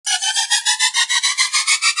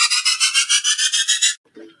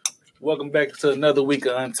Welcome back to another week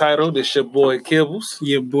of Untitled. It's your boy Kibbles.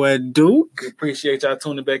 Your boy Duke. We appreciate y'all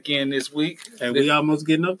tuning back in this week. Hey, we almost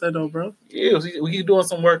getting up there though, bro. Yeah, we keep doing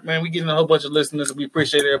some work, man. We getting a whole bunch of listeners. We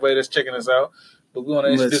appreciate everybody that's checking us out. But we want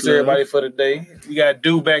to introduce everybody for the day. We got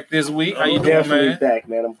Duke back this week. How you doing, definitely man? Back,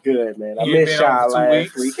 man. I'm good, man. I missed y'all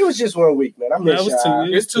last week. It was just 1 week, man. I missed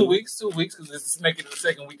y'all. It's 2 weeks. 2 weeks because it's making the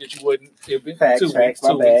second week that you wouldn't. Facts.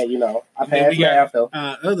 My bad. You know, I passed math though.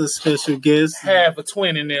 Other special guests. Have a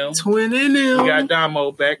twin in them. We got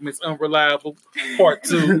Damo back, Miss Unreliable, part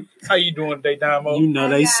 2. How you doing today, Damo? You know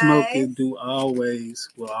they smoking do always,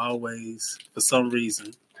 for some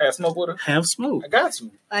reason. Have smoke with her? Have smoke. I got you.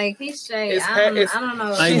 Like, he's straight. I don't know.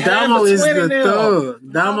 Like, Damo is the thug.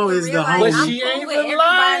 Damo is the homie. But she ain't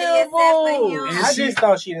reliable. I just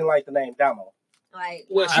thought she didn't like the name Damo. Like,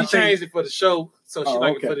 well, she changed it for the show, so she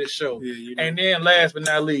liked it for this show. Yeah, you know. And then last but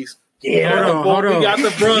not least, hold on. We got the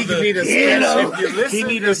brother. He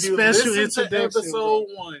need a special introduction. Episode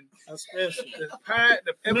 1. A special.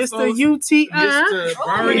 Mr. UTI. Mr.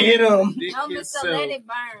 Burn him. No, Mr. Let It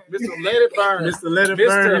Burn. Mr. Let It Burn. Mr. Let It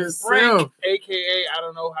Burn Mr. Frank, a.k.a. I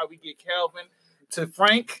don't know how we get Calvin to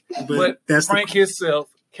Frank, but that's Frank himself,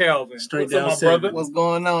 Calvin. Straight What's down, up, my brother? What's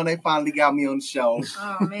going on? They finally got me on the show.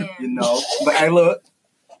 Oh, man. You know. But, hey, look.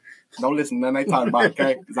 Don't listen to nothing they talk about,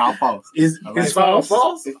 okay? It's all false. It's all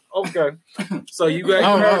false? Okay. So you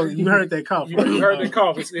guys you heard that cough. You heard that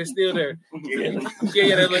cough. It's still there.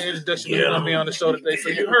 Yeah, that little introduction is going to be on the show today. So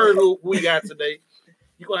you heard who we got today.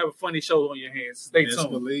 You're going to have a funny show on your hands. Stay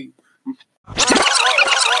tuned.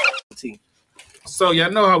 So y'all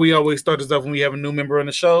know how we always start this off when we have a new member on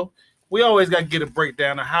the show. We always got to get a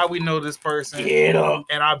breakdown of how we know this person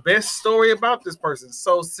and our best story about this person.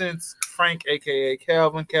 So since Frank, a.k.a.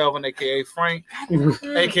 Calvin, a.k.a. Frank,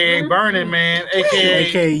 a.k.a. Burning Man,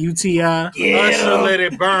 a.k.a. UTI, Usher Let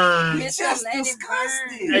It Burn, a.k.a.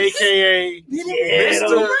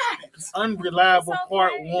 Mr. Unreliable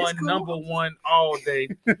Part 1, number 1 all day,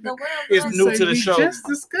 is new to the show.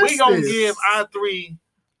 We're going to give our 3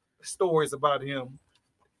 stories about him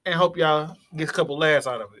and hope y'all get a couple laughs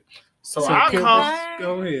out of it. So go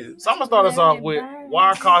ahead. So I'm gonna start us off with why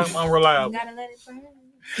I call him unreliable.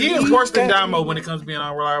 He is worse than Damo when it comes to being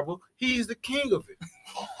unreliable. He's the king of it.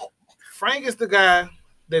 Frank is the guy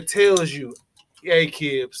that tells you, "Hey,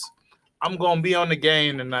 Kibbs, I'm gonna be on the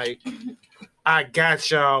game tonight. I got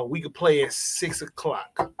y'all. We can play at 6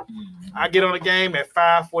 o'clock. I get on the game at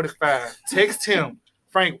 5:45. Text him,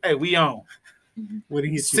 Frank. Hey, we on." What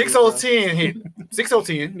did he 6010 hit.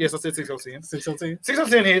 6010. Yes, I said 6010. 6010.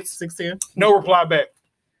 6010 hits. 610. No reply back.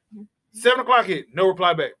 7 o'clock hit. No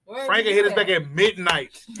reply back. Frank hit us back at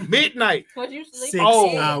midnight. What you sleep? 6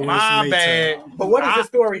 Oh, hours my later. bad. But what is the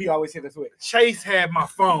story he always hit us with? Chase had my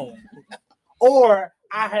phone. Or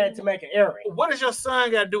I had to make an errand. What does your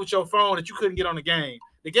son got to do with your phone that you couldn't get on the game?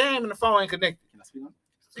 The game and the phone ain't connected.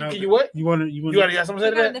 Can you what? You got something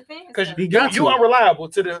to say to that? Because you unreliable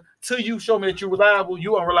till you show me that you're reliable.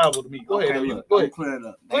 You unreliable to me. Go ahead. Look, Go ahead. Clear it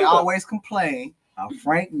up. They always complain about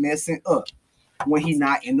Frank messing up when he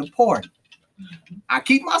not in the party. I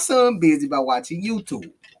keep my son busy by watching YouTube.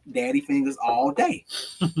 Daddy fingers all day.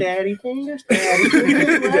 Daddy fingers.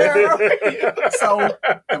 So if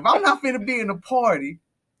I'm not finna be in the party,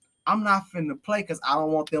 I'm not finna play because I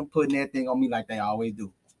don't want them putting that thing on me like they always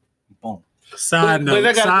do. Boom. Side note,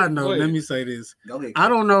 let me say this. Go ahead. I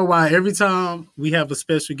don't know why every time we have a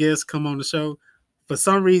special guest come on the show, for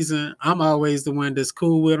some reason, I'm always the one that's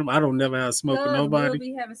cool with them. I don't never have smoke with nobody. We'll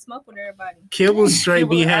be having smoke with everybody. Kibble straight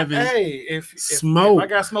be having smoke. If I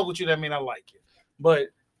got smoke with you, that mean I like you. But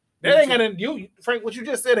that ain't gonna Frank. What you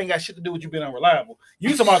just said ain't got shit to do with you being unreliable. You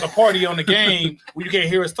talking about the party on the game when you can't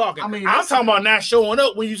hear us talking. I mean, I'm talking about not showing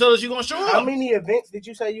up when you tell us you gonna show up. How many events did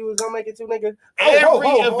you say you was gonna make it to, nigga? Every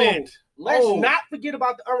event. Let's not forget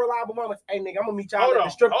about the unreliable moments. Hey, nigga, I'm gonna meet y'all at the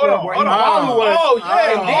strip club where and this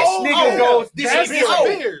nigga goes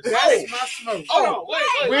disappears. That's my smoke.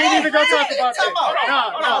 We ain't even gonna talk about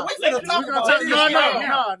that. No, we're gonna talk about this. No,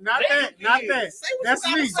 not that. That's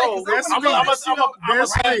me. I'm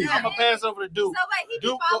gonna pass over to Duke. So wait, he be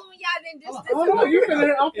following y'all then just I'm gonna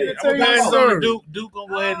tell you the story. Duke gonna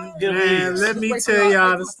go ahead and give it. Let me tell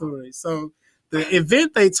y'all the story. So the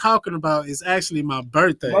event they talking about is actually my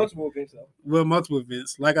birthday. Multiple events, though. Well, multiple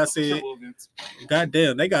events. Like I said,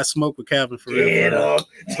 goddamn, they got smoke with Calvin for real.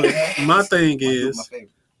 But my thing is,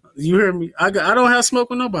 you hear me? I don't have smoke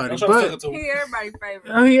with nobody. But he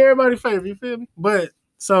everybody's favorite. You feel me? But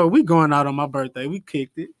so we going out on my birthday. We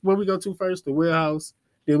kicked it. Where we go to first? The Wheelhouse.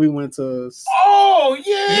 Then we went to. Oh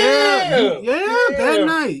yeah, that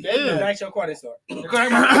night. Nice show quality store.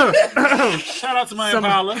 Shout out to my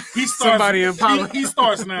Impala. He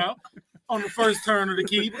starts now. on the first turn of the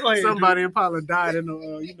key. Somebody in Impala died in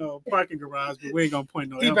the parking garage, but we ain't gonna point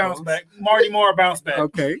no. He bounced back. Marty Moore bounced back.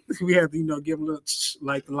 Okay, we have to give him a little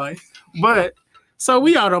like the light. But so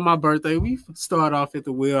we out on my birthday. We start off at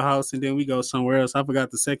the Wheelhouse and then we go somewhere else. I forgot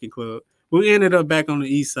the second club. We ended up back on the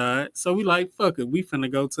east side. So we like, fuck it. We finna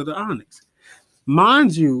go to the Onyx.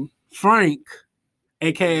 Mind you, Frank,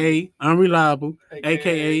 a.k.a. Unreliable,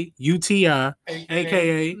 a.k.a. UTI,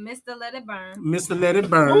 a.k.a. Mr. Let It Burn. Mr. Let It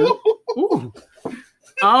Burn. Ooh.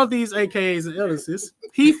 All these AKAs and illnesses.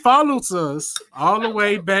 He follows us all the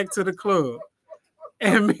way back to the club.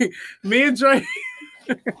 And me and Dre,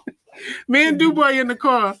 me and DuBoy in the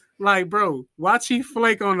car, like, bro, watch he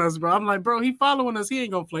flake on us, bro. I'm like, bro, he following us. He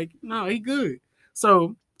ain't gonna flake. No, he good.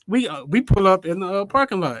 So we pull up in the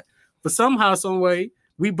parking lot. But somehow, some way,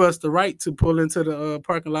 we bust the right to pull into the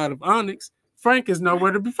parking lot of Onyx. Frank is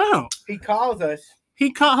nowhere to be found. He calls us.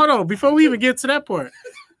 Hold on, before we even get to that part,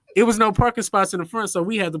 it was no parking spots in the front, so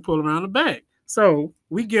we had to pull around the back. So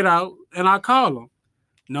we get out and I call him.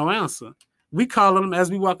 No answer. We call him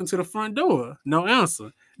as we walk into the front door. No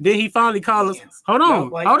answer. Then he finally calls us. Hold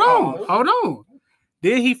on.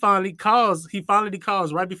 Then he finally calls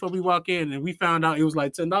right before we walk in, and we found out it was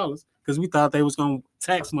like $10 because we thought they was gonna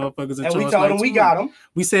tax motherfuckers. And we told him we got him.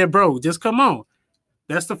 We said, bro, just come on.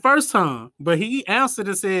 That's the first time. But he answered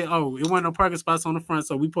and said, oh, it wasn't no parking spots on the front,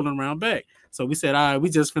 so we pulling around back. So we said, all right, we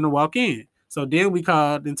just finna walk in. So then we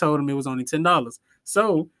called and told him it was only $10.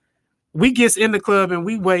 So we gets in the club and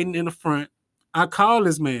we waiting in the front. I call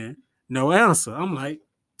this man, no answer. I'm like,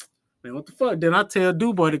 man, what the fuck? Then I tell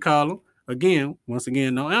DuBoy to call him. Once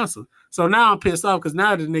again, no answer. So now I'm pissed off because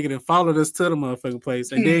now the nigga that followed us to the motherfucking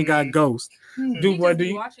place and then got ghost. DuBoy, do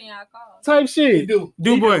you watching y'all calls? type shit?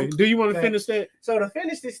 DuBoy, do you want to finish that? So to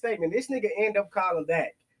finish this statement, this nigga end up calling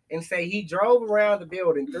back and say he drove around the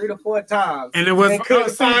building 3 to 4 times and it was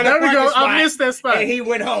there we go. I missed that spot and he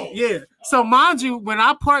went home. Yeah. So mind you, when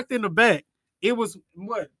I parked in the back, it was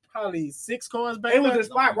probably 6 cars back. It was a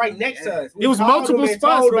spot right next to us. It was multiple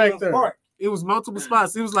spots back there. It was multiple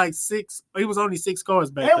spots. It was like 6. It was only 6 cars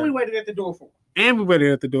back there. And we waited at the door for him.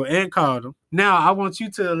 And called him. Now I want you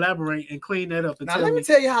to elaborate and clean that up. And now let me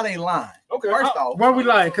tell you how they lying. Okay. First off, why we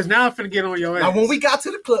lying? Because now I'm finna get on your ass. Now when we got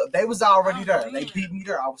to the club, they was already there. They beat me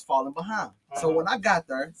there. I was falling behind. So when I got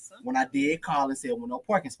there, when I did call and said, well, no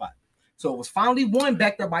parking spot. So it was finally one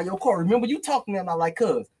back there by your car. Remember you talked to me about like,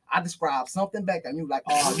 cuz I described something back there. And you were like,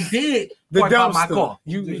 oh, you did the dumpster. My car.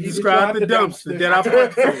 You described the dumpster that I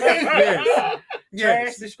parked for. Yes.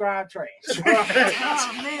 Trash describe trash.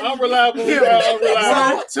 Unreliable.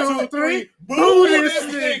 1, 2, 3. Boo this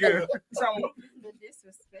nigga. So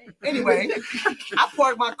anyway, I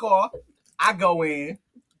park my car. I go in.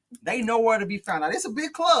 They nowhere to be found. Now it's a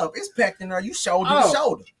big club. It's packed in there. You shoulder to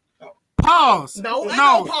shoulder. Pause. No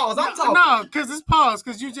pause. I'm talking. No, because it's pause,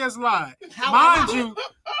 because you just lied. Mind you,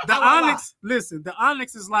 the Onyx, listen, the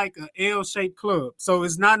Onyx is like an L-shaped club. So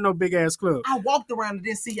it's not no big ass club. I walked around and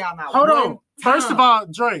didn't see y'all now. Hold on. First of all,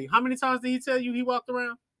 Dre, how many times did he tell you he walked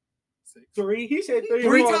around? 3. He said 3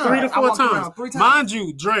 times. 3 to 4 times. 3 times. Mind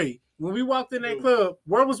you, Dre, when we walked in that club,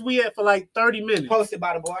 where was we at for like 30 minutes? Posted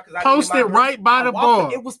by the bar. Posted right by the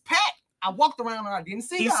bar. It was packed. I walked around and I didn't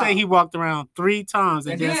see y'all. He said he walked around 3 times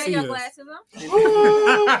and didn't see us.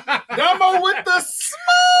 Gumbo with the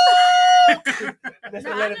smoke. That's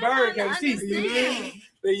the Let It Burn. Can't see.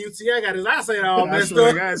 The UTI got his eyesight all messed up.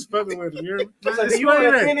 up. Guys fucking with him. So do you want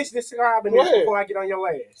to finish describing this before I get on your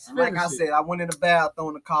ass? Like I said, I went in the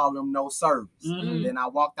bathroom to call them no service. Mm-hmm. Then I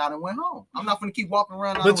walked out and went home. I'm not going to keep walking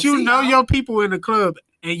around. But you know your people in the club,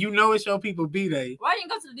 and you know it's your people B-Day. Why didn't you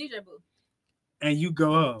go to the DJ booth? And you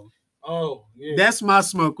go home. Oh, yeah. That's my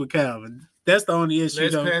smoke with Calvin. That's the only issue.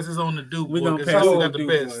 Let's pass this on the Duke. We're going to pass it on the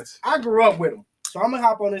best. I grew up with him. So I'm going to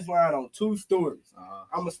hop on this line on 2 stories.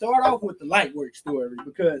 I'm going to start off with the light work story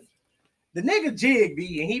because the nigga Jig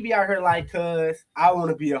be, and he be out here like, cuz, I want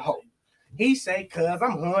to be a hoe. He say, cuz,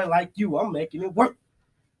 I'm hoeing like you. I'm making it work.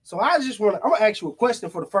 So I'm going to ask you a question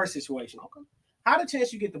for the first situation. Okay. How the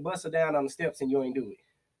chance you get the buster down on the steps and you ain't do it?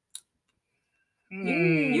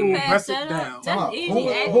 You passed that up. That's easy.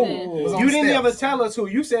 You didn't ever tell us who.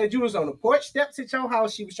 You said you was on the porch steps at your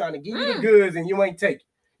house. She was trying to give you the goods and you ain't take it.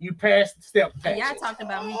 You passed the step. And y'all talked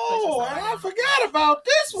about me. Oh, I forgot about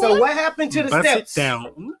this one. So what happened to the steps? Bust it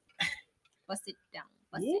down. Bust it down.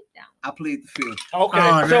 Bust it down. I plead the fifth.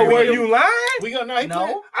 Okay. So were you lying? We gonna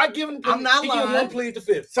no. I give him. I'm not lying. He one plead the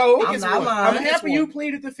fifth. So I'm not lying. I'm happy you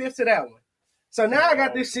pleaded the fifth to that one. So now I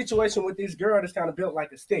got this situation with this girl that's kind of built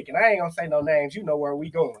like a stick, and I ain't gonna say no names. You know where we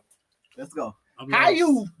going. Let's go. How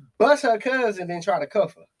you bust her cousin and then try to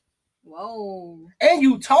cuff her? Whoa. And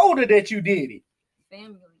you told her that you did it.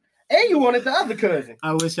 Family. And you wanted the other cousin.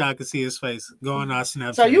 I wish y'all could see his face going on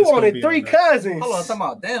Snapchat. So you It's gonna wanted be 3 on there. cousins. Hold on, talking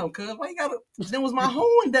about damn, cuz why you gotta? Them was my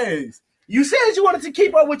hoeing days. You said you wanted to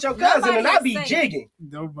keep up with your cousin, Nobody and I is be safe. jigging.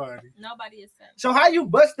 Nobody. Nobody is safe. So how you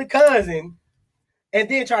bust the cousin and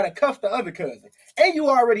then try to cuff the other cousin? And you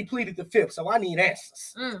already pleaded the 5th, so I need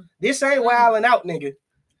answers. This ain't wilding out, nigga.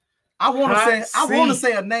 I want Hot to seat.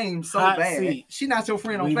 say a name so Hot bad. seat. She not your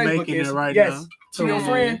friend on We Facebook. making Is it she? right Yes. now. She your Yeah.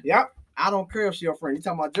 friend? Yep. I don't care if she your friend. You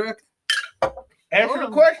talking about Jerica? Answer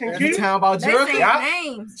the question, You Keith. talking about They say Jerica? Yeah.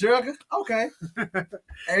 names. Jerica? Okay.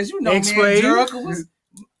 As you know, Explain. man, Jerica was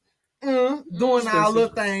doing our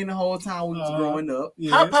little thing the whole time we was growing up.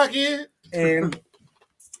 Yeah. Hot Pocket. And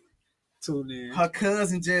Tune in. her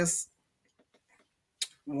cousin just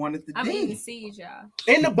wanted to I'm eating D. seeds, y'all.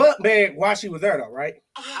 In the butt bag while she was there, though, right?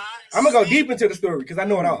 I'm gonna go deep into the story because I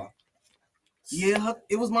know it all. Yeah,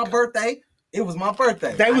 it was my birthday. It was my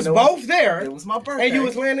birthday. They I was know both there, It was my birthday. and you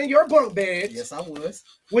was laying in your bunk bed Yes, I was.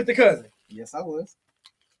 with the cousin. Yes, I was.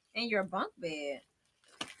 In your bunk bed.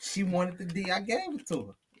 She wanted the D. I gave it to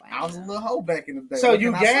her. Wow. I was a little hoe back in the day. So What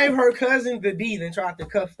you can I say? gave her cousin the deed and tried to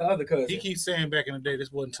cuff the other cousin. He keeps saying back in the day,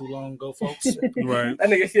 this wasn't too long ago, folks. Right. That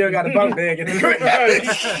nigga still got a bunk bag in the crib.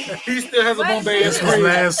 He still has a bunk bed. This was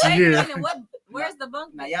last Wait a year. minute, where's the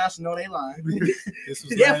bunk Now bed? y'all should know they lying. This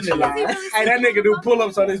was Definitely last year. lying. Hey, that nigga do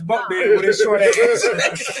pull-ups on his bunk bed with his short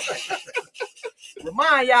ass.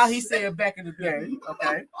 Remind y'all, he said back in the day.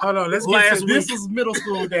 Okay. Hold on, let's get Last to This this. was middle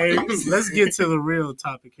school days. Let's get to the real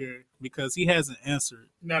topic here because he hasn't answered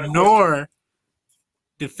Not a nor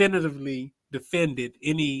definitively defended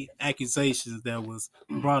any accusations that was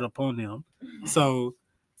brought upon him. So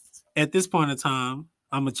at this point in time,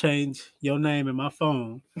 I'm gonna change your name in my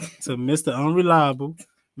phone to Mr. Unreliable,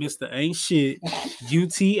 Mr. Ain't Shit,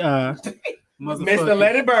 UTI, Mr.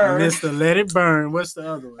 Let It Burn. Mr. Let It Burn. What's the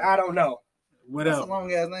other one? I don't know. What That's a else?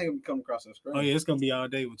 long ass name we come across the screen. Oh yeah, it's gonna be all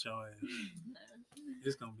day with y'all ass.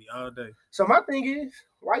 It's gonna be all day. So my thing is,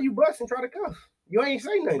 why you bust and try to cuff? You ain't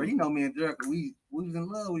say But nothing. you know me and Jerica, we was in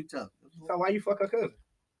love with each other. So why you fuck her cousin?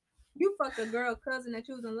 You fucked a girl cousin that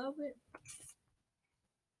you was in love with?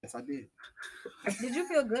 Yes, I did. Did you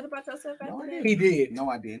feel good about yourself after No, I that? didn't. He did. No,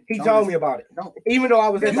 I didn't. He Don't told listen. me about it. Don't. Even though I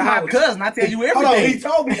was at You the my house. cousin. I tell you everything. Hold on, he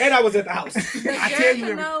told me, and I was at the house. Does I tell Jerica you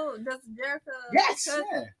every- know? Does Jerica? Yes. cousin-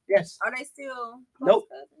 Yeah. Yes. Are they still? close Nope.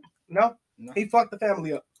 cousins? No. No. He fucked the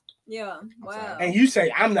family up. Yeah. Wow. sorry. And you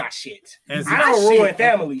say I'm not shit. As I he, don't shit. ruin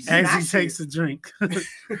families. as not he takes a drink.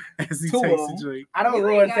 As he Two takes of a them. drink. I don't You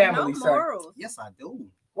ruin ain't got no families, sir. morals. Yes, I do.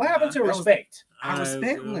 What happened to That was- respect? I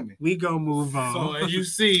respect Alright, women. We gonna move on. So as you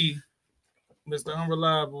see, Mr.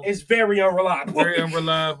 Unreliable, It's very unreliable. very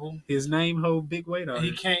unreliable. His name hold big weight on He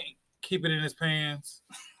it. can't keep it in his pants,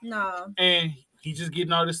 No. and he just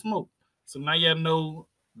getting all this smoke. So now y'all know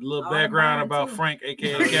a little All background mine, about too. Frank,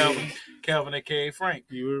 aka Calvin, Calvin, aka Frank.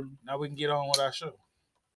 You Now we can get on with our show.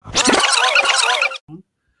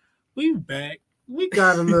 we back. We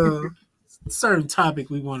got a little certain topic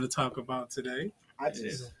we want to talk about today. I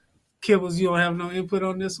just Kibbles, you don't have no input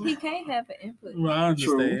on this He one? can't have an input. Well, I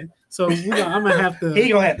True. understand. So I'm gonna have to he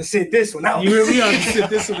gonna have to sit this one out. you really have to sit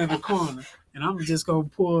this one in the corner. And I'm just gonna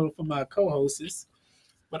pull for my co-hosts.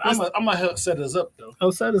 But I'm gonna help set us up though. Oh,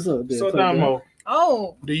 set us up there. So Playboy. Damo,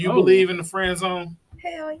 Oh, do you Oh. believe in the friend zone?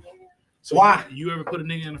 hell yeah. So Why? You ever put a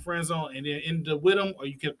nigga in the friend zone and then ended up with him, or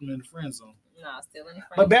you kept him in the friend zone? Nah, still in the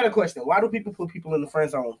friend But better question: why do people put people in the friend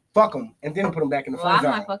zone? Fuck them and then put them back in the Well, friend I'm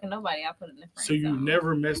zone. not fucking nobody. I put it in the friend So you zone.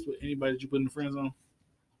 never messed with anybody that you put in the friend zone?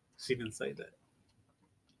 She didn't say that.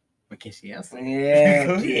 But can she answer?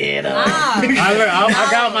 Yeah, get Nah. up. I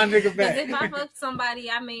got my nigga Because back. if I fuck somebody,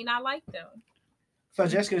 I mean, I like them. So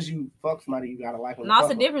just because you fuck somebody, you gotta like them. And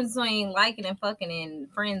also, difference between liking and fucking and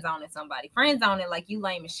friend zoning somebody. Friend zoning, like, you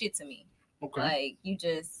lame as shit to me. Okay. Like, you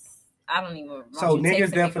just, I don't even. want So you niggas' texting me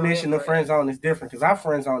for definition real, of for real. friend zone is different because our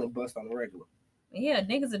friend zone and bust on the regular. Yeah,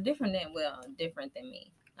 niggas are different than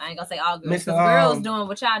me. I ain't gonna say all girls. Mr. 'Cause girls doing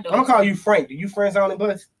what y'all doing. I'm gonna call you Frank. Do you friend zone and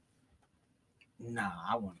bust? Nah,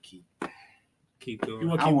 I want to keep. Keep You going.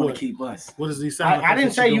 want I to keep want what? to keep us. What does he sound? I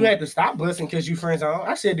didn't say you had to stop busting because you friend zone.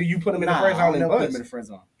 I said, do you put them in the friend zone and never put him bust? in the friend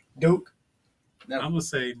zone. Duke. Never. I'm gonna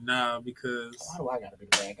say nah because Why do I gotta be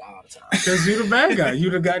the bad guy all the time? you the bad guy. You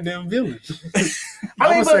the goddamn villain. I I'm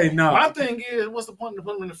mean, gonna say no. My thing is, what's the point of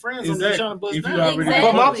putting him in the friend zone? Exactly. Trying to bust If you down? already-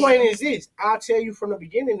 But my Exactly. point is this: I'll tell you from the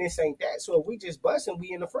beginning, this ain't that. So if we just busting,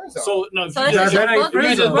 we in the friend zone. So no, So you that's just- that ain't fuck friend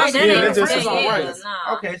me. zone. Right, that Yeah, ain't that's just friend all zone. right.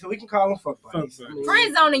 Nah. okay, so we can call them fuck buddies. Fuck I mean,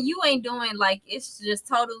 Friend zoning, you ain't doing like it's just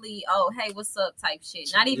totally hey, what's up type shit.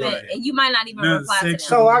 Not even Right. and you might not even Nothing reply to them.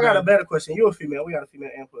 sexual. So I got a better question. You a female? We got a female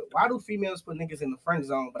input. Why do females put niggas in the friend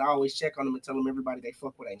zone, but I always check on them and tell them everybody they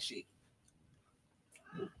fuck with ain't shit?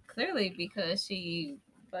 Clearly, because she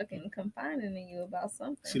fucking confiding in you about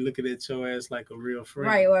something. She looking at your ass like a real friend.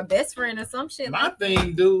 Right, or a best friend or some shit. My like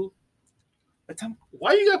thing, dude.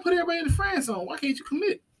 Why you gotta put everybody in the friend zone? Why can't you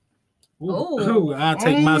commit? Ooh, I'll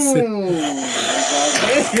take my sip.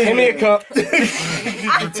 Give me a cup.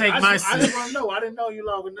 I'll take my I sip. just want to know. I didn't know you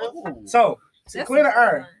long enough. So, to That's clear the a good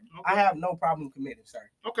air, one. I have no problem committing, sir.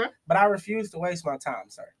 Okay. But I refuse to waste my time,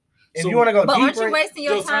 sir. If So- you want to go But aren't deeper, you wasting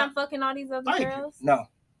your Your time- time fucking all these other Thank you. girls? no.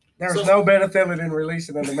 There's So- no better feeling than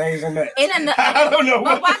releasing an amazing nut. In a, I don't know.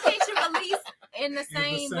 But why can't you release in the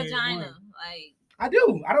same same vagina? one. Like, I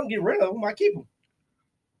do. I don't get rid of them. I keep them.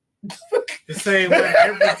 The same way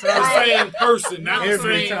every The time. same person, not the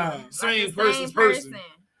Every same, time. same the person's same person.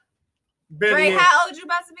 Better Ray, yet, how old you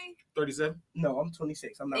about to be? 37. No, I'm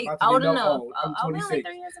 26. I'm not Hey, about to old be no enough. old. I'm Oh, we only 26.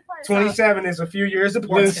 3 years apart. 27 is a few years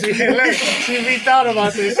apart. Look, she be thought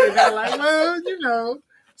about this shit. They're like, well, you know.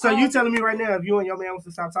 So you telling me right now, if you and your man wants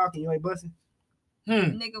to stop talking, you ain't busting?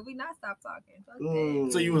 Nigga, we not stop talking. Fuck that.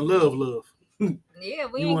 So you in love? Yeah,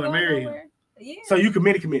 we You ain't wanna going marry him? nowhere. Yeah. So you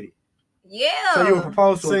committed. Yeah. So you were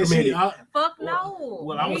proposed to Say a she, committed. Fuck no.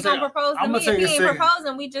 Well, I'ma He say- gonna propose to I'ma me. take If he a ain't second.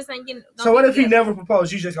 proposing, we just ain't getting. So gonna what be if he together. never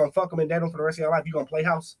proposed? You just gonna fuck him and date him for the rest of your life? You gonna play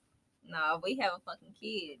house? No, we have a fucking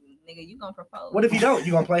kid, nigga. You gonna propose? What if you don't?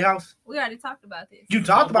 You gonna play house? We already talked about this. You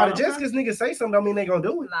talked about it. Okay. Just because niggas say something don't mean they gonna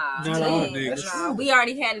do it. Nah, Not all we- niggas. nah, we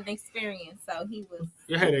already had an experience, so he was.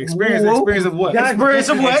 You had an experience. Whoa. Experience of what? Yeah, experience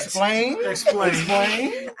of what? Explain.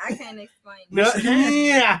 Explain. I can't explain. No,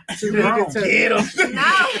 yeah. Nigga, Get him.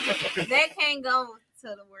 No, that can't go to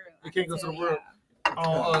the world. It can't go to the I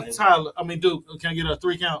world. tell Tyler. I mean, Duke. Can I get a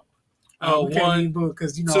 3 count? one, One,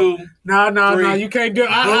 because you know, 2. no, three. you can't do. You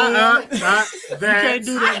can't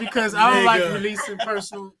do that because I don't like Nigga. releasing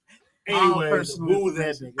personal. Anyway, personal boo that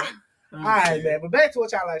information. nigga. All right, man. But back to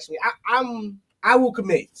what y'all actually. I will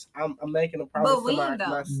commit. I'm making a promise But we to though.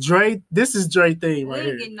 my Dre, this is Dre thing We right ain't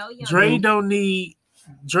here. getting no young. Dre don't need.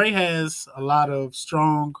 Dre has a lot of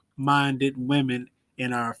strong-minded women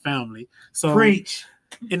in our family. So preach.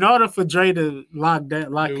 in order for Dre to lock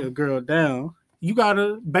a girl down, you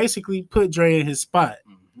gotta basically put Dre in his spot.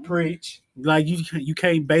 Preach. Like you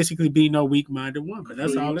can't basically be no weak-minded woman.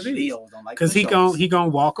 That's all it is. Leos don't like Because he gonna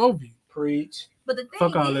walk over you. Preach. But the thing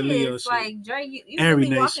Fuck all the Leo is, shit. like Dre, you Every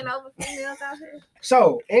really nation. walking over females out here.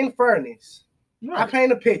 So, in fairness, I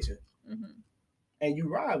paint a picture Mm-hmm. and you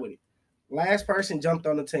ride with it. Last person jumped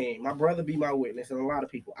on the team. My brother be my witness, and a lot of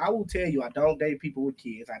people. I will tell you, I don't date people with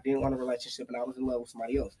kids. I didn't want a relationship, and I was in love with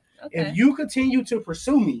somebody else. Okay. If you continue to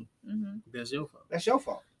pursue me, Mm-hmm. That's your fault. that's your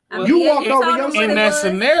fault. I You mean, walked over told your him son. what In it that was.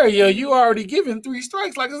 scenario, you already given 3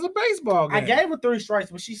 strikes like it's a baseball game. I gave her 3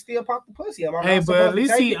 strikes, but she still popped the pussy. Am I Hey, not but supposed at to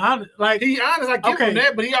least take he it? honest. Like He honest, I give Okay. him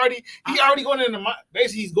that, but he already going in the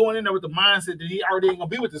basically he's going in there with the mindset that he already ain't gonna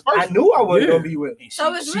be with this person. I knew I wasn't Yeah. gonna be with her.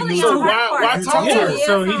 So it's She really knew. on So her why part. talk to her?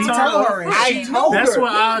 So he it's told on her. part. I told that's her. why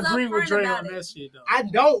I He was agree with upfront Dre about on it. that shit though. I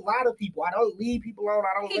don't lie to people. I don't leave people alone.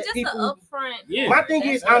 I don't He's let just people. an upfront. Yeah. My thing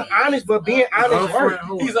is, That's I'm it. honest, but being honest works.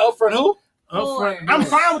 He's an upfront who? Upfront. I'm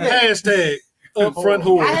fine with that. Hashtag upfront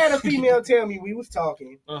who? I had a female tell me we was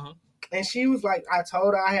talking, Uh-huh. and she was like, I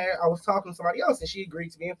told her I was talking to somebody else, and she agreed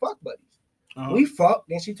to being fuck buddies. Uh-huh. We fucked,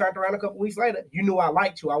 then she turned around a couple weeks later. You knew I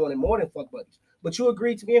liked you. I wanted more than fuck buddies, but you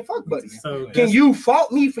agreed to being fuck buddies. So Can you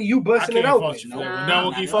fault me for you I busting can't it open? fault you for that. Nah. Now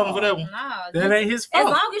we'll keep falling for that one. No, that ain't his as fault.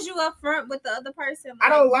 long as you upfront with the other person. I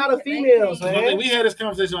don't like, lie to they females, can't- man. We had this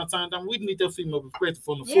conversation on time. We need that female perspective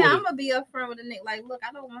from the Yeah, 40. I'm gonna be upfront with a nigga. Like, look,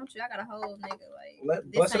 I don't want you. I got a whole nigga. Like,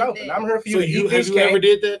 this Bust it ain't open. that. I'm here for you So to you eat have this you ever cake.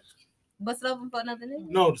 did that? Bust it open for another nigga.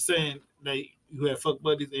 No, saying that you had fuck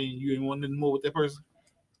buddies and you ain't want nothing more with that person.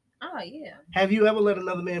 Oh yeah. Have you ever let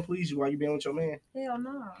another man please you while you been with your man? Hell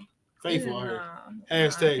no. Faithful, I Hell heard. no.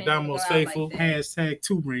 Hashtag I can't Domino's go out faithful. Like that. Hashtag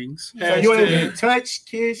 2 rings. So you ain't Hashtag- been touched,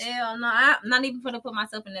 kissed? Hell no. I'm not even gonna put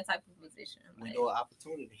myself in that type of position. Like, Window of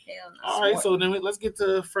opportunity. hell no. All right, so then let's get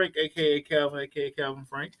to Frank, aka Calvin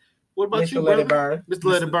Frank. What about Mr. you, Let It brother? Burn. Mr.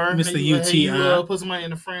 Let It Burn. Mr. Hey, you, UTI. put somebody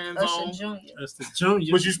in the friend Usher zone, Jr. That's the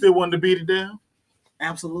junior. but you still wanted to beat it down.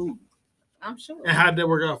 Absolutely. I'm sure. And how did that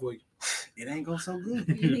work out for you? It ain't go so good.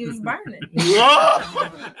 He was burning.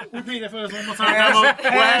 Repeat that for us one more time. What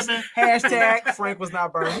happened? Hashtag Frank was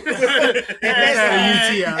not burned.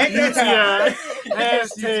 UTI. UTI.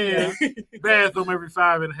 Hashtag bathroom every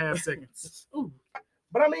 5.5 seconds. Ooh.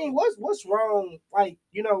 But I mean, what's wrong? Like,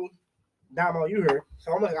 you know, Damo, you here.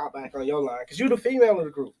 So I'm gonna hop back on your line because you the female of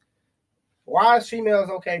the group. Why is females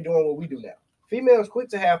okay doing what we do now? Females quick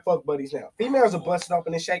to have fuck buddies now. Females are busting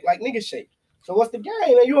open and shake like niggas shake. So what's the game?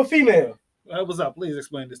 And you a female. What's up? Please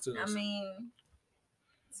explain this to I us. mean,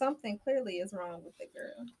 something clearly is wrong with the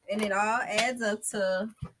girl, and it all adds up to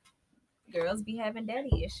girls be having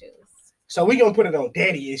daddy issues. So we gonna put it on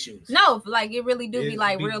daddy issues. No, like it really do be It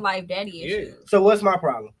like be- real life daddy Yeah. issues. So what's my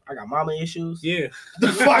problem? I got mama issues. Yeah.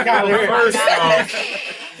 The fuck out of here. First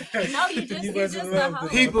off, No, you just You you wasn't just a loved hoe.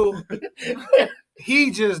 it. people,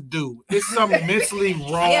 he just do. It's something mentally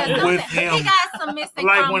wrong Yeah, with something- him. He got some missing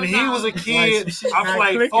Like when he was a chromosomes. kid, Like, some shit I not feel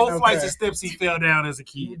like clicking 4 up flights there. of steps he fell down as a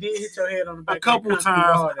You kid. did hit your head on the back. A couple of the concrete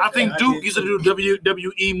times. wall that I think day. Duke did used to too. do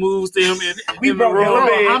WWE moves to him We in the broke road. hella Bro,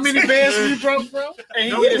 beds. how many beds you broke, bro? And he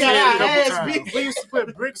No, hit his we got head a our couple ass times. beat. We used to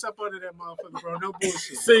put bricks up under that motherfucker, bro. No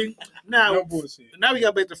bullshit. See, now, No bullshit. now we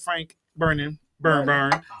got back to Frank Burn.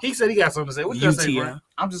 He said he got something to say. What you got to say, UTI. Frank?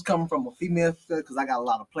 I'm just coming from a female because I got a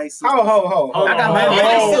lot of places. Ho, ho, ho. Hold I got on, my hold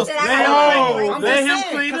little on. sister. Let I'm him, just let him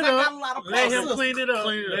saying, clean 'cause it I got up. a lot of Let him places. clean it up.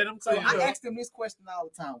 Clean it up. Let him So clean it I up. ask them this question all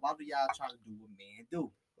the time. Why do y'all try to do what men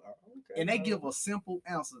do? And they give a simple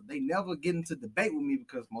answer. They never get into debate with me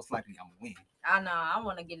because most likely I'm gonna win. I know. I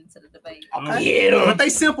want to get into the debate. Okay. Yeah. But they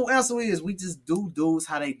simple answer is we just do dudes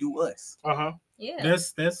how they do us. Uh-huh. Yeah.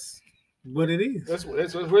 That's what it is. That's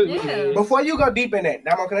really what Yeah. it is. Before you go deep in that,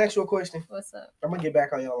 now I'm gonna ask you a question. What's up? I'm gonna get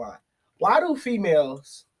back on your line. Why do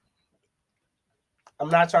females? I'm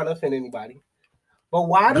not trying to offend anybody, but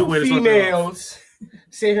why do Good way to start that females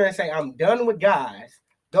sit here and say, "I'm done with guys,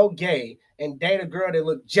 go gay, and date a girl that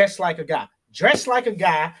look just like a guy, dress like a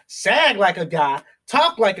guy, sag like a guy,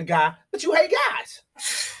 talk like a guy, but you hate guys"?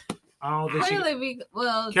 I don't think she. Clearly,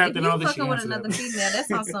 well, Captain, if I you don't think she fucking with answered another that. female,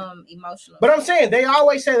 that's on some emotional. But I'm saying they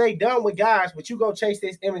always say they done with guys, but you go chase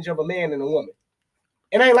this image of a man and a woman.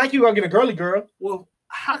 It ain't like you gonna get a girly girl. Well,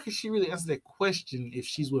 how can she really answer that question if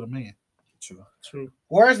she's with a man? True.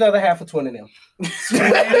 Where's the other half of twin of them?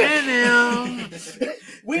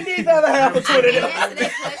 We need the other half of twin of them. Answer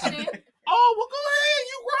that question. Oh, well, go ahead.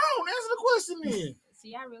 You grown. Answer the question then. So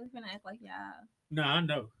y'all really finna act like y'all. No, I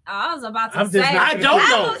know. I was about to I'm say. just not I don't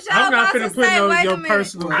know. I'm not gonna finna put no your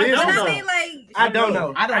personal I business. don't But know. I mean, like, I don't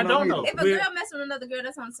know. I don't know. if a We're- girl messing with another girl,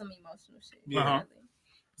 that's on some emotional shit. Yeah. Uh-huh. Really.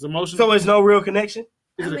 It's emotional. So it's no real connection.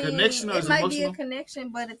 Is it a connection or it is it might be a emotional? connection,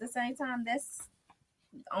 but at the same time, that's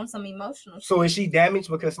on some emotional shit. So is she damaged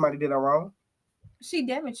because somebody did her wrong? She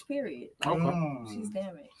damaged, period. Okay. She's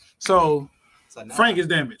damaged. So So now, Frank is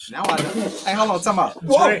damaged. Now I know. Hey, hold on, time out.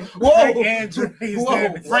 Frank Andre is Whoa.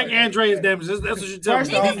 damaged. Frank Andre is damaged. That's what you're telling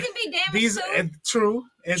First me. off, Niggas can be damaged These too. true,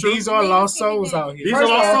 and True. these are Niggas lost can be souls damaged. out here. These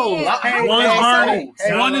First are lost off, souls. yeah. One's Hey, burning.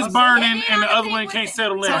 hey, One is hey, burning, And and the y'all other get one with can't it.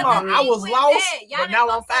 settle Time down. out. I was With lost, that, y'all but done now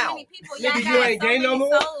fucked I'm so found. many people. Nigga, Y'all you got ain't so gay no many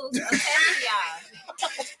more? souls. I'm telling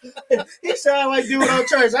y'all. He sound like dude on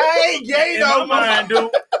church. I ain't gay In no my mind, more.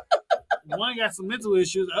 dude, one got some mental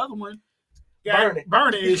issues. The other one got Burning.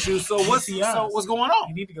 burning issues. So what's PCIs. what's going You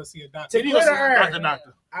on? need to go see a doctor. To He was Twitter,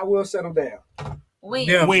 doctor. I will settle down. Wait.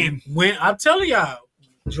 Yeah, When? when I'm telling y'all,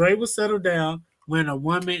 Dre will settle down when a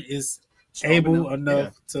woman is able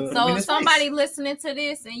enough to. So in if his somebody face. listening to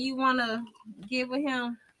this and you want to get with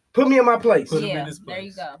him, Put me in my place. Put him in yeah, his there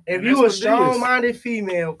you place. go. If And you a that's what it is. strong-minded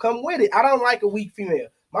female, come with it. I don't like a weak female.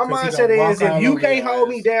 My 'Cause he mindset gonna walk is if all you over can't your hold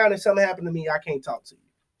ass. me down and something happened to me, I can't talk to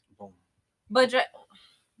you. But Dre,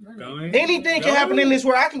 Go ahead. Anything can happen in this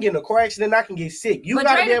world. I can get in a car accident. I can get sick. You but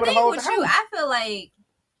got to Dre, be able the to thing hold the with you, house. I feel like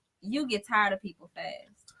you get tired of people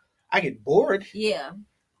fast. I get bored. Yeah.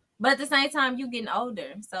 But at the same time, you getting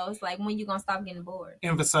older. So it's like, when you going to stop getting bored?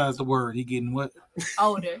 Emphasize the word. He getting what?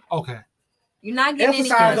 Older. Okay. You're not getting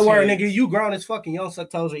Emphasize the any word, younger. nigga. You grown as fucking. You don't suck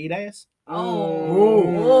toes or eat ass.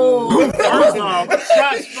 Oh. First off,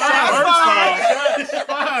 Shots First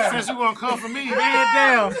fired. since you gonna come for me, Man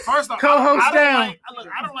down. First off, Co-host I don't down. Like, look,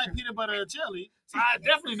 I don't like peanut butter and jelly, so I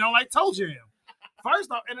definitely don't like toe jam.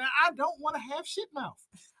 First off, and I don't want to have shit mouth.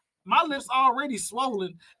 My lips already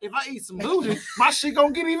swollen. If I eat some booty, my shit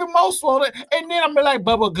gonna get even more swollen, and then I'm gonna be like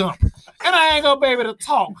Bubba Gump, and I ain't gonna be able to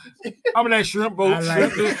talk. I'm like shrimp boat.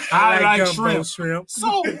 I like shrimp. gumbo shrimp.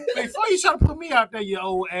 So before you try to put me out there, you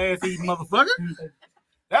old ass eating motherfucker.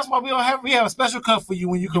 That's why we have a special cup for you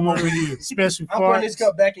when you come over here. Special I'm putting farts. this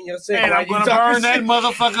cup back in your sink. And while I'm you gonna talking burn that shit.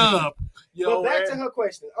 motherfucker up. But Yo, back to her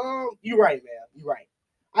question. You right, man. You right.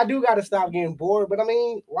 I do got to stop getting bored, but I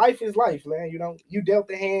mean, life is life, man. You know, you dealt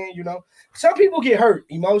the hand. You know, some people get hurt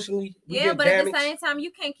emotionally. We Yeah, get but damaged. at the same time,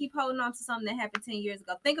 you can't keep holding on to something that happened 10 years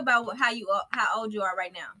ago. Think about how old you are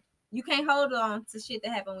right now. You can't hold on to shit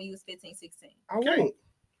that happened when you was 15, 16. I won't.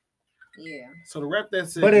 Yeah. So the rap that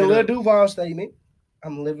said, But in Lil Duval's statement,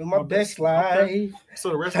 I'm living my best life. so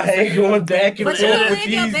the rest I ain't going back and But forth you Yeah. with live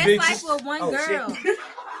your these best bitches. life with one Oh, girl. shit.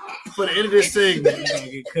 for the end of this segment, You gonna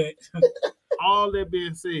get cut. all that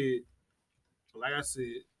being said, like I said,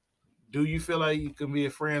 do you feel like you can be a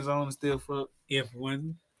friend zone and still fuck? If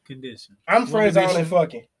one condition. I'm One friends on condition. and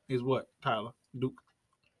fucking. Is what, Tyler? Duke.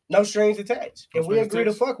 No strings attached. If we agree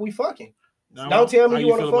to fuck, we fucking. Now, Don't tell me how you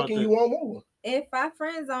want to feel fuck and about you that? won't move. If I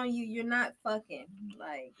friends on you, you're not fucking.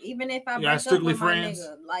 Like, even if I Yeah, break up strictly with friends? my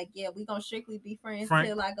nigga, like, yeah, we gonna strictly be friends Frank?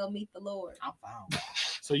 till I go meet the Lord. I'm fine.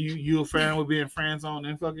 So you a fan with being friends on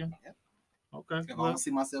and fucking? Yep. Okay. If I Well, don't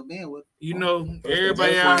see myself being with, you know,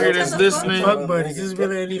 everybody out here that's Fuck listening, Fuck buddies. This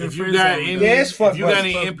really ain't even if you friends got zone. any, Yes, fuck if you got buddies,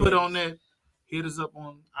 any fuck input buddies. on that, hit us up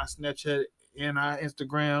on our Snapchat and our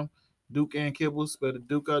Instagram, Duke and Kibbles, spell the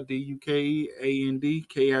Duke out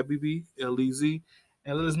DUKEANDKIBBLEZ,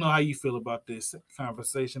 and let us know how you feel about this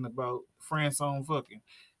conversation about friend zone fucking,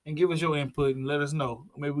 and give us your input and let us know.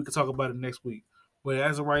 Maybe we could talk about it next week. But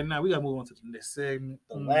as of right now, we gotta move on to the next segment.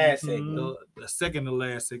 The last segment. The second to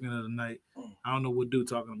last segment of the night. I don't know what Duke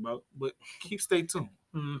talking about, but stay tuned.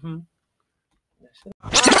 Mm-hmm.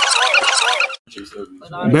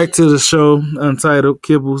 Back to the show, Untitled,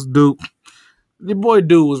 Kibbles, Duke. Your boy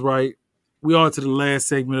Duke was right. We are to the last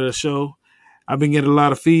segment of the show. I've been getting a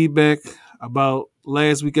lot of feedback about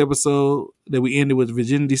last week's episode that we ended with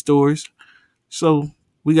virginity stories. So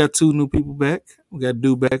we got 2 new people back. We got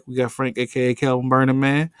Duke back. We got Frank, aka Calvin Burning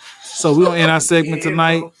Man. So we're gonna end our segment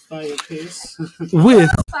tonight Fire piss. with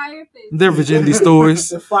Fire fish. their virginity stories.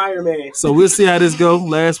 The fireman. So we'll see how this go.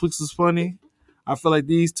 Last week's was funny. I feel like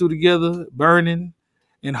these 2 together, Burning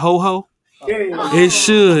and Ho Ho, Yeah. it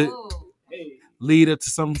should Hey, lead up to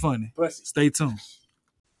something funny. pussy. Stay tuned.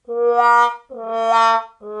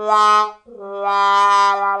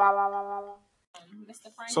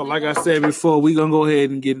 So like I said before, we're gonna go ahead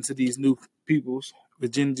and get into these new people's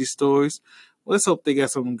virginity stories. Let's hope they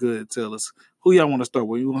got something good to tell us. Who y'all want to start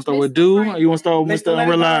with? You want to start with Mr. Dude, Frank. or you want to start with Mr. Mr. Let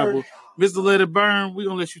It Unreliable? Burn. Mr. Let It Burn, we're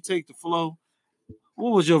gonna let you take the flow.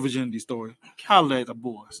 What was your virginity story? Holla at the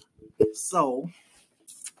boys. so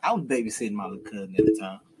I was babysitting my little cousin at the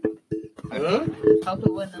time. Huh? Hope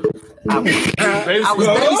it wasn't on. I was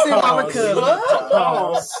babysitting my little cousin. at the time.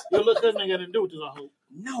 Pause. Your little cousin ain't got to do with this, I hope.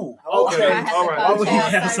 No. Okay. I had all to right. call Oh,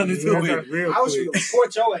 child yeah, service. something to do with it. I was going to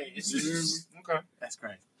report your ass. Okay. That's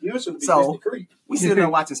crazy. You should be So- Mr. Creep. We sitting there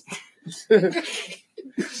watching.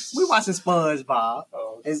 We watching SpongeBob.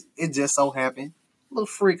 Oh, It just so happened, little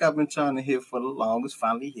freak I've been trying to hit for the longest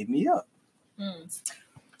finally hit me up.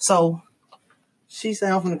 So she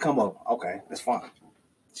said, "I'm gonna come over." Okay, that's fine.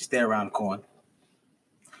 She stay around the corner.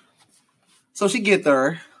 So she get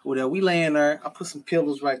there. Well, we laying there. I put some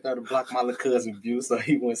pillows right there to block my little cousin's view so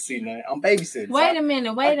he wouldn't see nothing. I'm babysitting. Wait a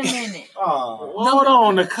minute. oh. Hold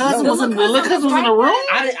on, the cousin No, was in the the little cousin was in the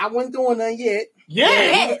right room. I wasn't doing nothing yet. Yeah.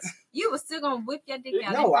 Yes. You was still gonna whip your dick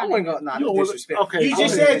out. No, I wasn't gonna. Nah, You no was- disrespect. okay. You I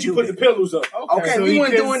just was said you put the pillows up. Okay, so we he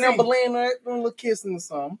weren't couldn't doing that, see. but laying there doing a little kissing or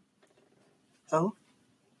something. So,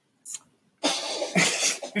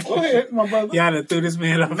 Go ahead, my brother. Y'all done threw this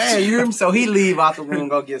man off. man, you hear me? So he leave out the room,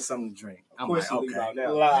 go get something to drink. I'm Of course like, you leave okay. out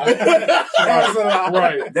now. Lie.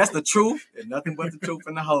 Right. That's the truth, and nothing but the truth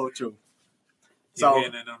and the whole truth. So Yeah,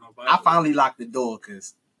 that don't nobody. I finally locked the door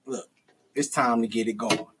because look, it's time to get it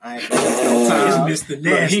going. I ain't gonna waste no time. It's Mr. Look,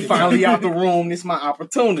 Nasty. he finally out the room. This is my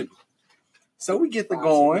opportunity. So we get the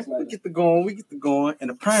going, and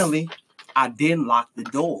apparently I didn't lock the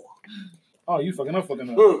door. Oh, you fucking up.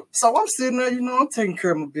 So I'm sitting there, I'm taking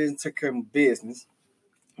care of my business.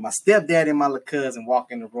 My stepdad and my little cousin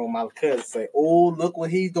walk in the room. My little cousin say, "Oh, look what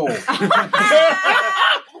he's doing."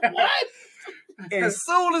 What? And as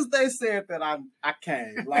soon as they said that, I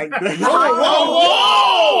came. Like,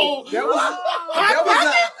 Whoa! That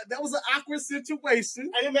was an awkward situation.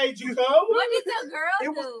 And it made you come? What did the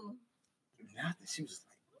girl do? Nothing. She was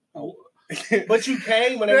like, "Oh." But you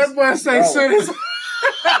came when That boy say Oh. soon as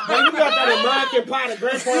when you got that American pot of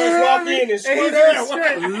grandparents walk in and squirt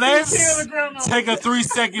there. Let's take a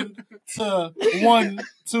 3-second to 1,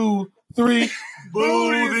 2, 3.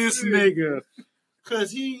 Boo this nigga.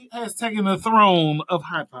 Because he has taken the throne of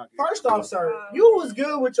Hot Pocket. First off, sir, you was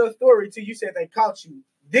good with your story till you said they caught you.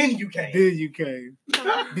 Then you came. Then you came.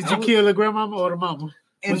 Did you kill the grandmama or the mama?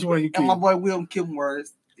 Which one you And my killed? boy Will Kim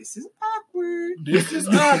words. This is awkward. This is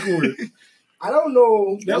awkward. I don't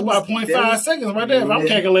know. That's about 0.5 seconds right there if I'm Yeah.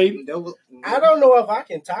 calculating. I don't know if I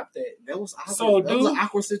can top that. That was awkward. So, that was an dude,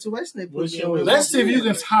 awkward situation they put what's me your- in. Let's see if you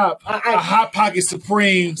can top a Hot Pocket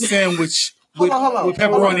Supreme sandwich with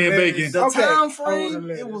pepperoni and bacon. The Okay. time Hold frame, on,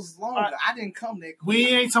 it was longer. I didn't come that quick. We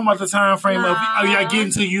ain't talking about the time frame of y'all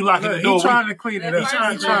getting to you locking the Look, door. he trying to clean it That up.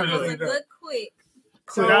 trying first to one clean was it a up. good quick.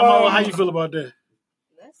 So, Damo, how you feel about that?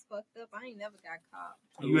 That's fucked up. I ain't never got caught.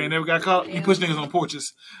 You ain't never got caught? You push niggas on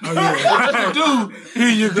porches. Oh, yeah. Dude, here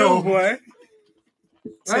you go. boy.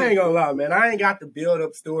 I ain't gonna lie, man. I ain't got the build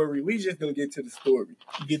up story. We just gonna get to the story.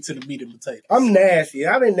 Get to the meat and potatoes. I'm nasty.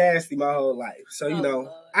 I've been nasty my whole life. So, Oh, you know,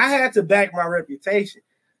 Lord. I had to back my reputation.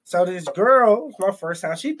 So this girl, it's my first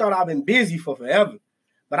time. She thought I've been busy for forever.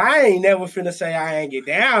 But I ain't never finna say I ain't get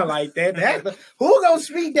down like that. Who gonna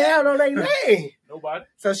speak down on their name? Nobody.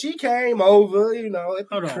 So she came over, at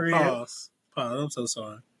the crib. Pause. I'm so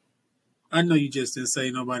sorry. I know you just didn't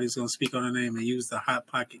say nobody's gonna speak on the name and use the Hot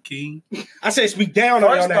Pocket King. I said speak down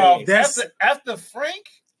on your name. After Frank,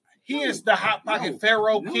 he is the Hot Pocket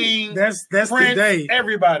Pharaoh King. That's Prince, the day.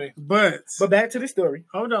 Everybody. But back to the story.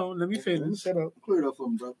 Hold on, let me finish. Shut up. Clear it up for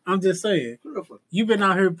me, bro. I'm just saying. Clear it up for me. You've been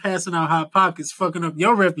out here passing out Hot Pockets, fucking up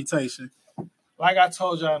your reputation. Like I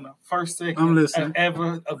told y'all in the first segment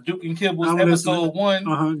ever of Duke and Kibbles, episode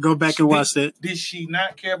 1. Go back and watch that. Did she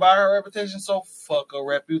not care about her reputation? So fuck her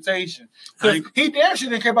reputation. Because he damn sure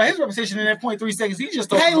didn't care about his reputation in that 0.3 seconds. He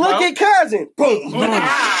just hey, look at cousin. Boom.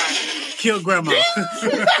 Kill grandma.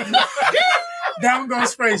 Down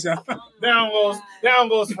goes Frazier. Down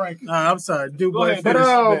goes Frank. I'm sorry. But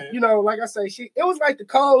like I say, it was like the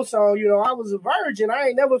Cole song. I was a virgin. I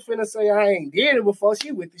ain't never finna say I ain't did it before.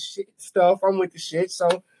 She with the shit stuff. I'm with the shit.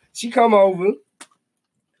 So she come over.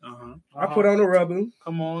 I put on the rubber.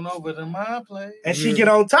 Come on over to my place. And she get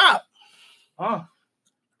on top.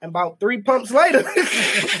 And about 3 pumps later,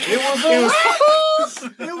 it was over.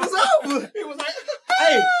 It was like,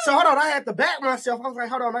 hey, so hold on. I had to back myself. I was like,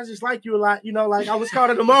 hold on. I just like you a lot. Like I was caught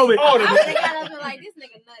in the moment. They got up and like, this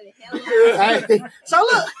nigga nutty. So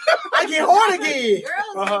look, I get hard again.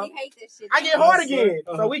 Girls really hate this shit. I get hard again.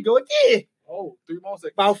 So we go again. 3 more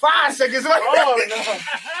seconds. About 5 seconds later.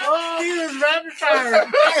 He was rapid fire.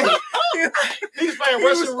 He's playing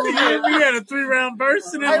Russian roulette. We had a 3-round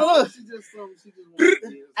burst in it. Hey, look.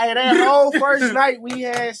 Hey, that whole first night we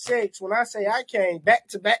had sex. When I say I came back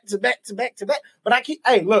to back to back to back to back, but I keep.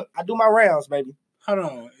 Hey, look, I do my rounds, baby. Hold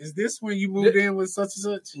on, is this when you moved in with such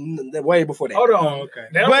and such? Way before that. Hold on, okay.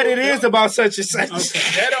 But it is about such and such.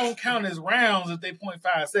 Okay. That don't count as rounds if they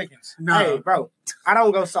 0.5 seconds. No, hey, bro, I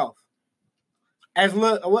don't go soft. As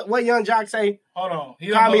look, what young jock say? Hold on,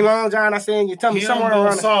 he call me Long John. I say, you tell me somewhere around. He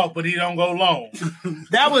don't go soft, but he don't go long.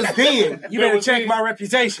 That was then. You better check my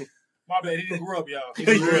reputation. My bad, he didn't grow up, y'all.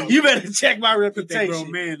 You better check my reputation.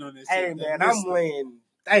 Grown man on this. Hey man, I'm laying.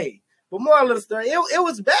 Hey, but more little story. It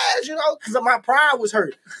was bad, because my pride was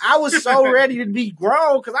hurt. I was so ready to be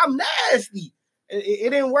grown because I'm nasty. It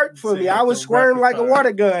didn't work for me. I was squirming like a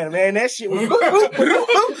water gun, man. That shit was.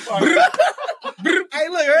 Hey,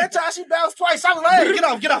 look, every time she bounced twice, I was like, hey, get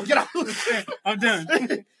off. I'm done.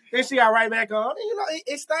 Then she got right back on.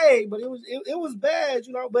 It stayed, but it was bad,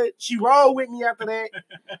 But she rolled with me after that,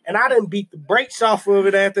 and I done beat the brakes off of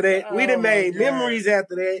it after that. We done made memories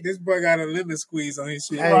after that. This boy got a lemon squeeze on his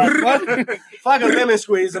shit. Hey, fuck a lemon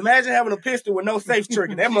squeeze. Imagine having a pistol with no safe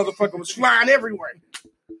trigger. That motherfucker was flying everywhere.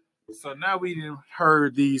 So now we done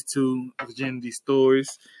heard these two virginity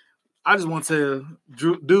stories. I just want to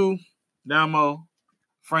do Damo,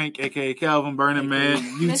 Frank, a.k.a. Calvin Burning Man.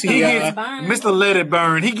 Mr. Let It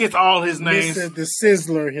Burn. He gets all his names. Mr. The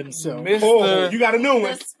Sizzler himself. You got a new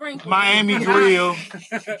one. Miami Grill.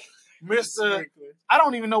 Mr. I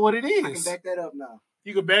don't even know what it is. I can back that up now.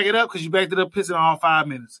 You can back it up because you backed it up pissing all 5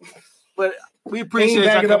 minutes. But we appreciate y'all. He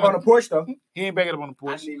ain't back it up on the porch, though. He ain't back it up on the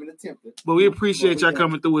porch. I didn't even attempt it. But we appreciate y'all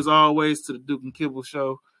coming through as always to the Duke and Kibble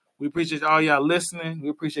Show. We appreciate all y'all listening. We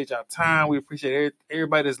appreciate y'all time. We appreciate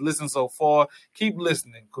everybody that's listened so far. Keep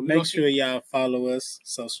listening. Make sure y'all follow us,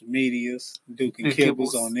 social medias, Duke and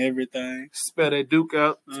Kibbles on everything. Spell that Duke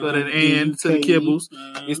out. Spell that N to the Kibbles.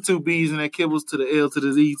 It's 2 B's in that Kibbles to the L to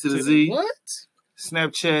the Z to the Z. What?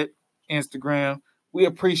 Snapchat, Instagram. We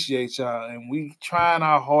appreciate y'all, and we trying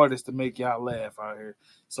our hardest to make y'all laugh out here.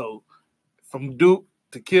 So from Duke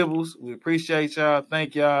to Kibbles, we appreciate y'all.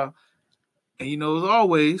 Thank y'all. And as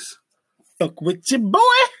always, fuck with your boy.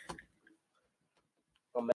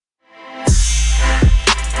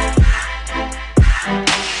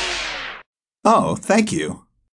 Oh, thank you.